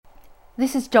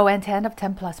This is Joanne Tan of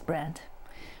 10 Plus Brand.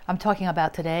 I'm talking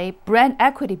about today brand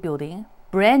equity building,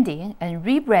 branding, and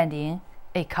rebranding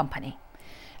a company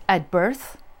at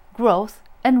birth, growth,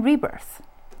 and rebirth.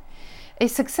 A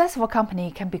successful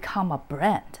company can become a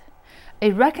brand.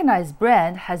 A recognized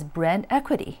brand has brand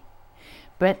equity.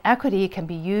 Brand equity can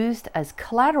be used as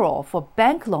collateral for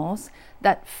bank loans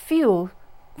that fuel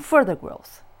further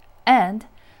growth. And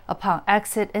upon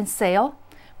exit and sale,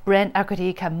 brand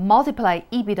equity can multiply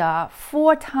EBITDA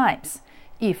 4 times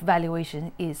if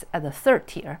valuation is at the third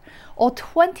tier, or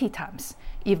 20 times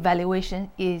if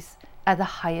valuation is at the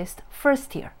highest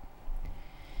first tier.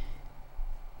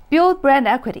 Build brand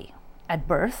equity at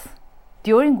birth,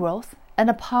 during growth, and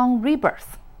upon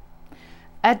rebirth.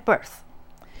 At birth,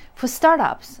 for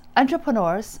startups,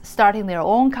 entrepreneurs starting their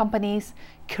own companies,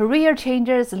 career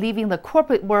changers leaving the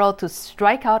corporate world to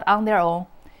strike out on their own,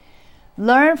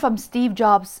 learn from Steve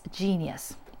Jobs'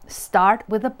 genius. Start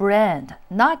with a brand,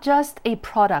 not just a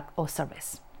product or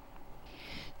service.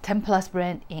 10 Plus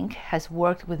Brand Inc. has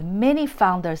worked with many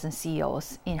founders and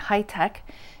CEOs in high-tech,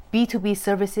 B2B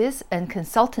services, and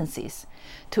consultancies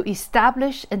to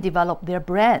establish and develop their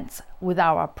brands with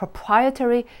our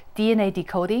proprietary DNA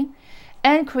decoding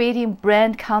and creating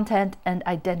brand content and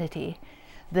identity,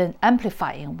 then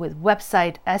amplifying with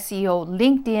website SEO,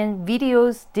 LinkedIn,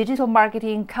 videos, digital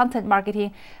marketing, content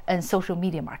marketing, and social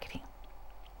media marketing.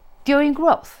 During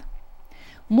growth,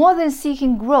 more than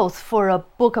seeking growth for a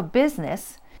book of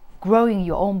business, growing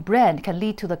your own brand can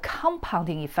lead to the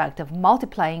compounding effect of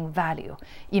multiplying value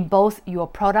in both your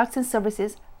products and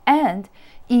services and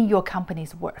in your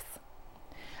company's worth.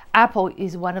 Apple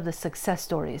is one of the success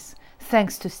stories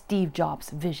thanks to Steve Jobs'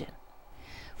 vision.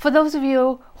 For those of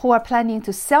you who are planning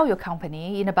to sell your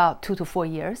company in about 2 to 4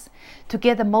 years, to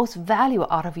get the most value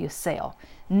out of your sale,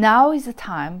 now is the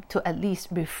time to at least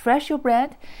refresh your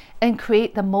brand and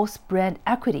create the most brand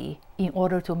equity in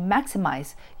order to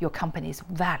maximize your company's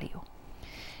value.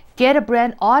 Get a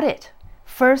brand audit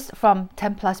first from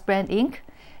 10 Plus Brand Inc.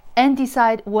 and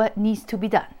decide what needs to be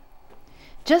done.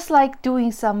 Just like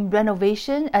doing some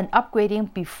renovation and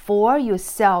upgrading before you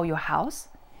sell your house,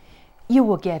 you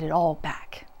will get it all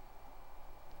back.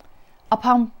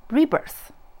 Upon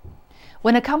rebirth,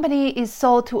 when a company is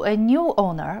sold to a new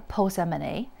owner post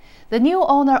M&A, the new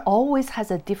owner always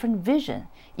has a different vision,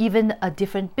 even a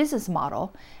different business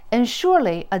model, and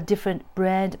surely a different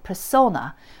brand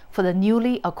persona for the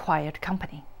newly acquired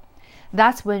company.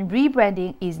 That's when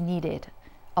rebranding is needed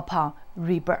upon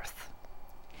rebirth.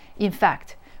 In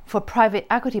fact, for private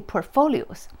equity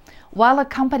portfolios, while a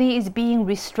company is being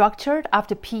restructured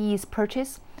after PE's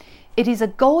purchase, it is a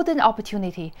golden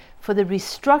opportunity for the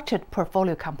restructured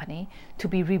portfolio company to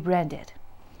be rebranded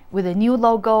with a new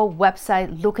logo,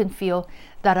 website, look and feel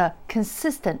that are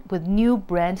consistent with new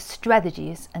brand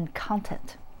strategies and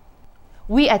content.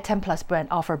 We at 10 Plus Brand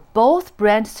offer both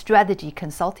brand strategy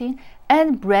consulting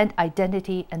and brand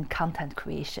identity and content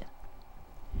creation.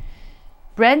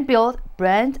 Brand build,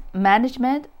 brand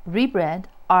management, rebrand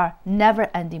are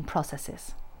never-ending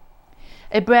processes.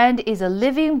 A brand is a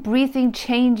living, breathing,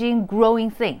 changing, growing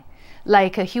thing,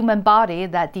 like a human body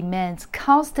that demands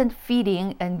constant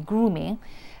feeding and grooming,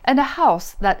 and a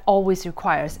house that always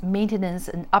requires maintenance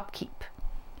and upkeep.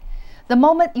 The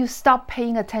moment you stop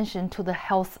paying attention to the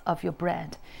health of your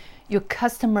brand, your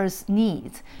customers'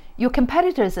 needs, your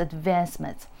competitors'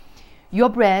 advancements, your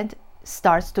brand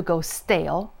starts to go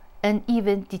stale and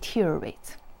even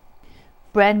deteriorate.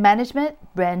 Brand management,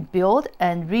 brand build,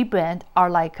 and rebrand are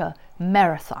like a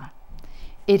marathon.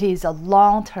 It is a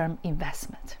long-term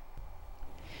investment.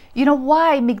 You know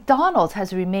why McDonald's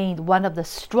has remained one of the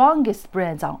strongest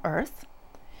brands on earth?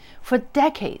 For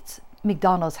decades,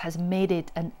 McDonald's has made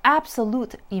it an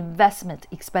absolute investment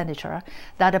expenditure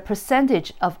that a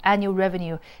percentage of annual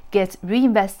revenue gets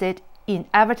reinvested in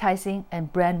advertising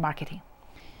and brand marketing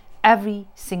every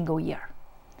single year.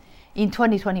 In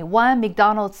 2021,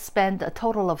 McDonald's spent a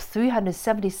total of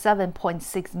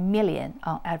 $377.6 million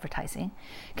on advertising,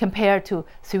 compared to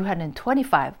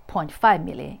 $325.5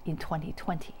 million in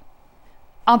 2020.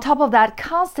 On top of that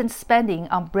constant spending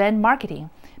on brand marketing,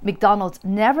 McDonald's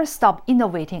never stopped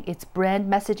innovating its brand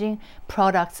messaging,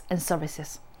 products, and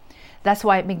services. That's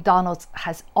why McDonald's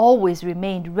has always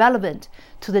remained relevant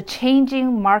to the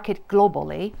changing market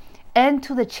globally and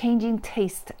to the changing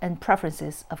tastes and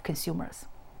preferences of consumers.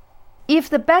 If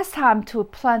the best time to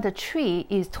plant a tree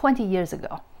is 20 years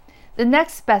ago, the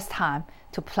next best time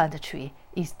to plant a tree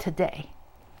is today.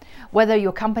 Whether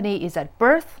your company is at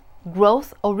birth,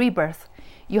 growth, or rebirth,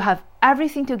 you have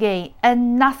everything to gain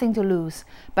and nothing to lose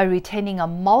by retaining a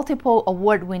multiple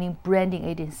award-winning branding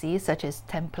agency such as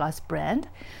 10 Plus Brand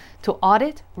to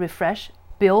audit, refresh,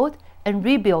 build, and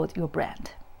rebuild your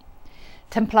brand.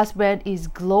 10 Plus Brand is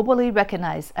globally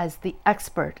recognized as the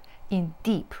expert in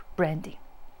deep branding.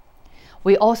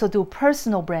 We also do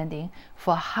personal branding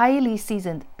for highly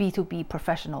seasoned B2B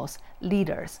professionals,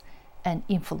 leaders, and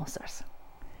influencers.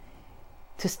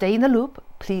 To stay in the loop,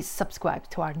 please subscribe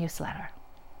to our newsletter.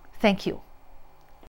 Thank you.